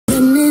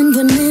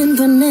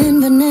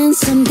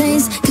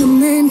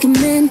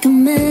man,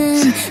 come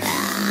in.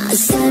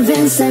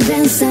 7,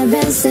 7,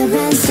 7,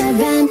 7,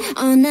 7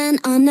 on and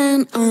on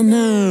and on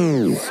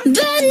and.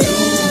 Bad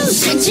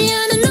news 쉽지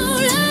않은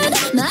논란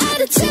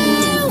나를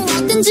태워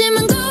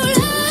어딘지만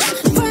골라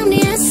From the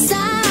east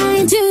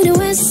side to the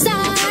west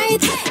side.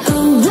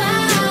 Oh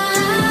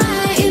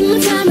why in my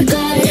time ago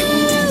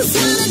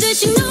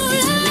하나둘씩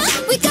놀라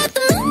We got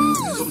the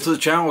moves. Welcome to the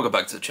channel, welcome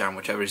back to the channel,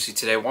 whichever you see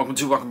today. Welcome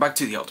back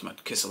to the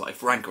Ultimate Kiss of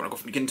Life rank. When I go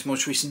from beginning to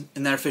most recent,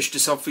 in there fish to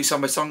selfie,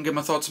 song by song, give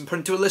my thoughts and put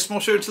into a list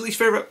most favorite to least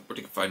favorite, or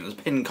you can find in the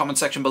pinned comment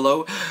section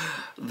below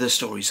the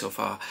story so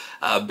far.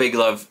 Big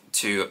love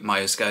to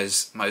Myos,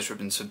 guys. Myos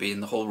Ribbons for being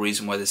the whole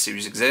reason why this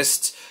series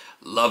exists.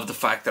 Love the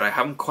fact that I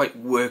haven't quite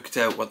worked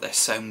out what their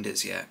sound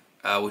is yet,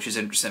 which is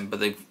interesting, but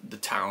the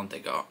talent they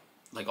got,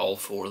 like all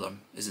four of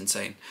them, is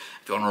insane.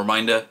 If you want a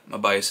reminder, my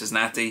bias is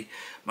Natty,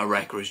 my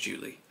wrecker is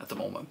Julie at the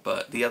moment,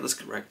 but the other's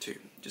correct too.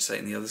 Just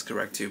saying the other's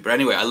correct too. But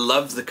anyway, I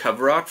loved the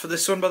cover art for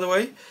this one, by the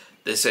way.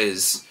 This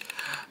is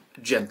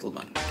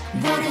Gentleman.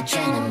 What a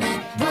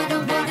gentleman, what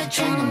a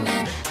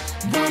gentleman,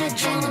 what a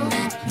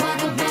gentleman,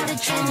 what a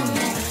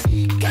gentleman.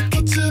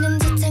 깎아지른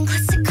듯한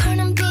클래식컬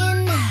난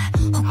빛나.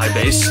 High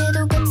bass.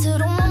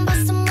 겉으로만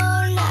봐서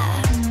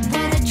몰라.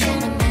 What a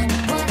gentleman,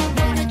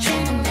 what a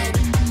gentleman,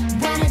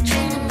 what a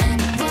gentleman,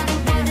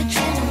 what a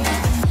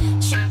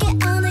gentleman. 쉽게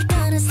안을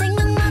거는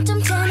생각만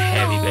좀 전해.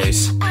 Heavy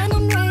bass. I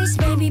don't race,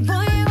 baby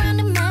boy, run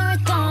the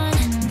marathon.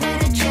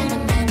 What a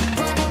gentleman,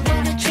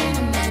 what a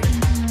gentleman,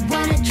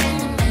 what a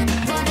gentleman,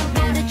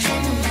 what a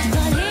gentleman.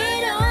 But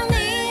he don't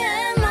need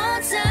it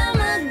more time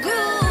a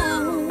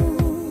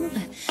groove.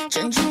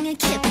 존중해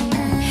keep it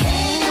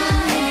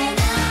nice.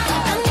 I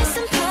need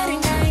some party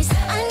nights,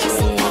 I need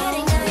some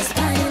party nights,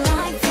 party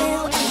like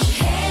you.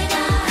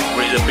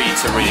 Really, the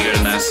beats are really good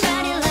in this.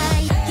 Somebody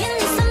like, you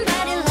need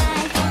somebody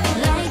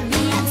like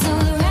me. I do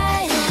it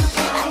right,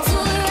 I do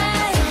it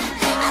right,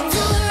 I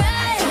do it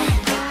right.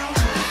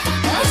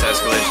 That's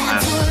escalation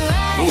there.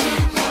 Ooh,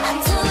 I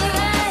do it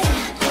right,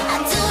 I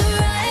do it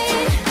right.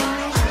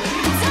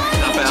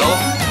 that bell.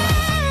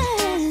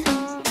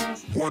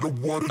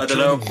 I don't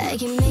know. I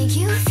can make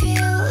you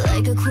feel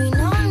like a queen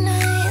all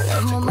night.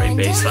 Let my Great mind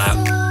bass dance slap.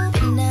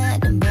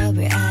 overnight and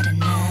bubble out of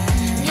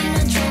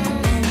night.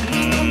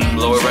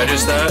 Lower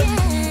register.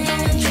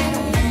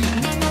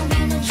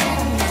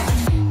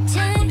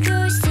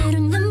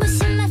 자굴수록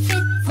눈부신 my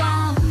feet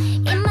wow.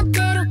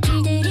 입맛대로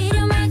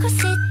길들이려 말고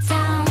sit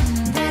down.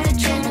 What a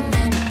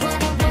gentleman,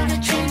 what a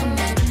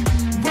gentleman,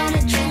 what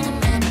a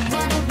gentleman,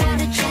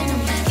 what a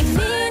gentleman. 이미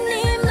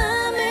네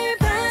맘을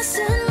봤은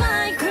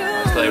my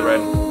groove. Play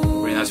red.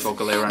 Really nice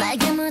vocal layer.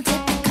 Like I'm a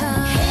typical. I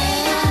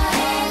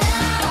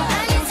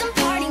need some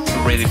party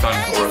nights. Really fun I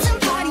need chorus. some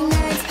party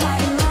nights,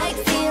 party like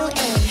feel it.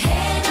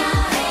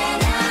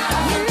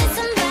 You need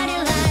somebody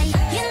like,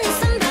 you need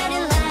somebody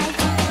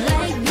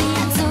like me. I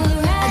do it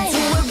right, I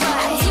do it right, I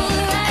do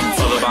it right.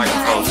 Pull the back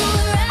and forth.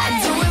 I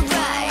do it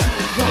right,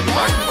 Pull the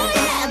back and forth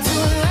there. I do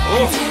it right, Oh. I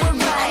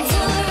do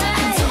it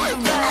right,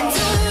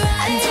 I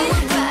do it right, I do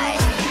it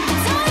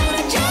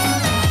right.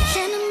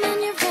 Gentlemen,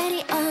 you're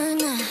ready or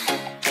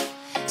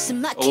not?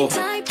 Some lucky Oh.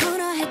 type, put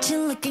a head to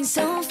looking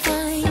so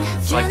fine.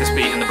 Like this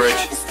beat in the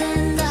bridge.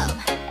 Stand up.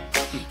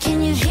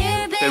 Can you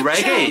hear Bit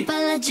reggae. A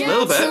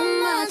Little bit.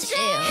 Too much.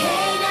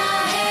 Hey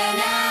now, hey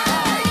now.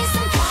 I need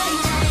some party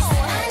nights.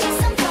 I need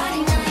some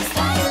party nights.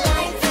 Party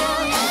like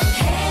that.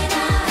 Hey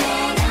now,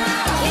 hey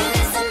now. You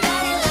need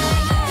somebody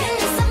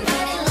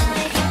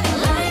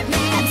like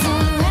me. I do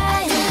it right.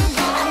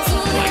 I do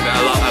it Like that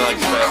a lot. I like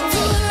the bit.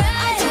 right.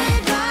 I do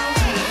it right.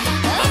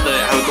 Love the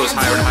how it goes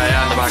higher and higher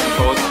and the back and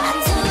forth. I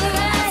do it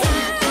right.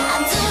 I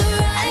do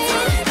it right.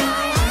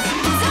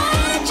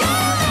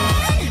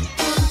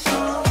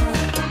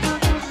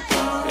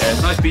 Yeah,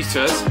 it's nice beats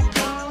to us.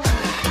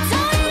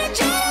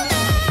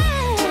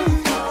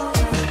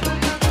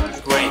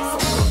 Great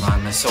vocals,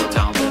 man. They're so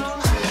talented.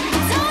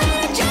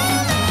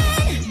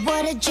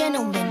 What a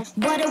gentleman,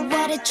 what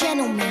a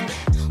gentleman,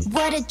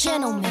 what a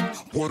gentleman.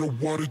 What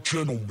a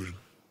gentleman.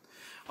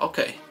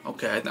 Okay,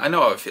 I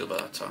know how I feel about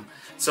that song.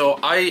 So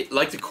I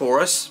like the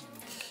chorus.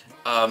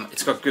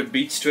 It's got good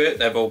beats to it.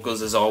 Their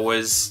vocals, as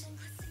always,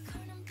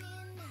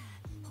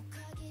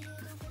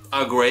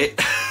 are great.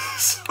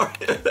 Sorry,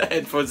 the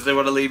headphones, they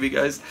want to leave me,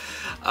 guys.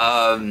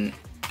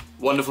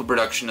 Wonderful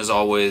production, as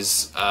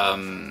always.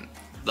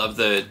 Love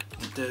the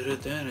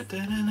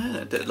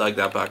like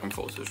that back and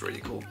forth was really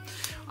cool.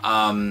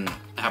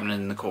 Happening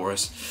in the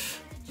chorus.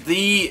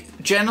 The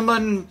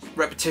Gentleman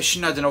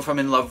repetition, I don't know if I'm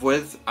in love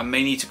with. I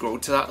may need to grow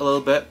to that a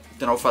little bit.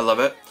 Don't know if I love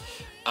it.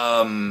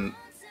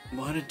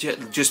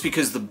 Just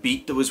because the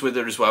beat that was with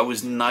it as well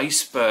was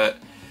nice, but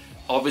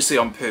obviously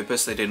on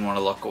purpose they didn't want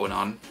a lot going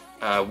on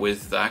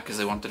with that, because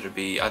they wanted to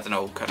be, I don't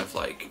know, kind of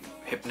like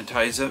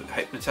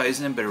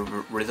hypnotizing, a bit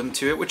of rhythm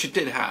to it, which it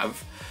did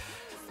have.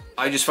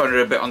 I just found it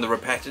a bit on the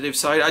repetitive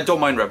side. I don't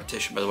mind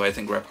repetition, by the way. I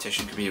think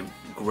repetition can be a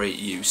great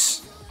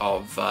use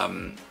of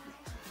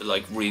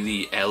like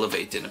really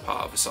elevating a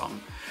part of a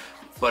song,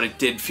 but it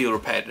did feel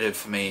repetitive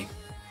for me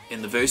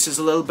in the verses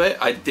a little bit.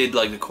 I did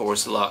like the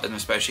chorus a lot, and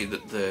especially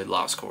the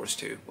last chorus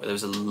too, where there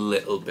was a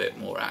little bit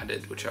more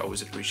added, which I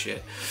always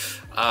appreciate.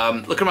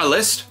 Look at my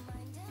list.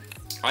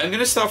 I'm going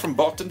to start from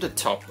bottom to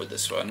top with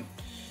this one.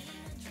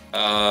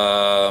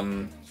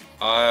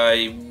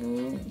 I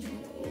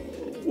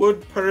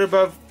would put it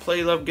above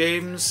Play Love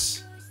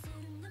Games.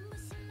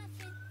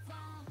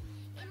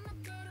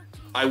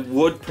 I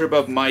would put it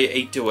above My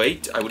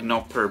 808. I would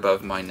not put it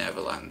above My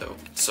Neverland though.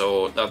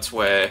 So that's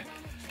where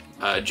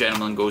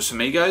Gentleman goes for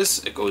me,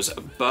 guys. It goes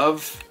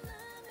above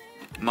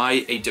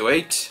My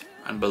 808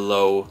 and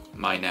below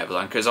My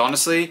Neverland. Because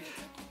honestly,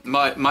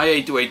 My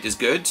 808 is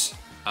good.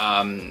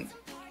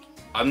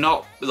 I'm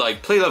not,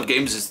 like, Play Love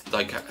Games is,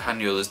 like,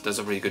 Hanyul does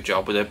a really good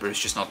job with it, but it's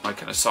just not my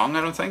kind of song,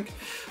 I don't think.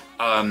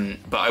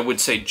 But I would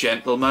say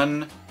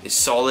Gentleman is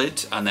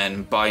solid, and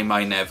then By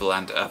My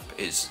Neverland Up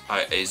is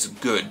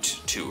good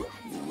to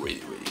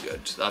really, really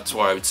good. That's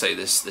why I would say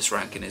this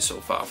ranking is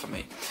so far for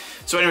me.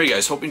 So anyway,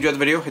 guys, hope you enjoyed the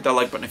video. Hit that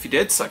like button if you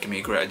did, so that can be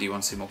a great idea. You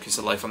want to see more Kiss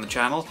of Life on the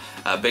channel.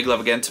 Big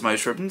love again to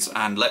Mouse Ribbons,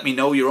 and let me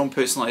know your own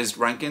personalised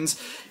rankings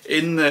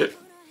in the,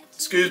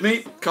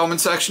 comment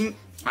section.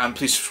 And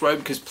please subscribe,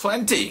 because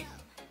plenty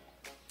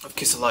of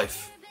Kiss of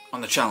Life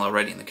on the channel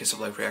already in the Kiss of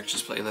Life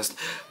reactions playlist.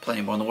 Plenty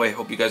more on the way.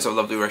 Hope you guys have a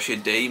lovely rest of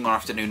your day, or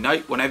afternoon,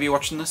 night. Whenever you're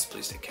watching this,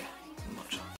 please take care.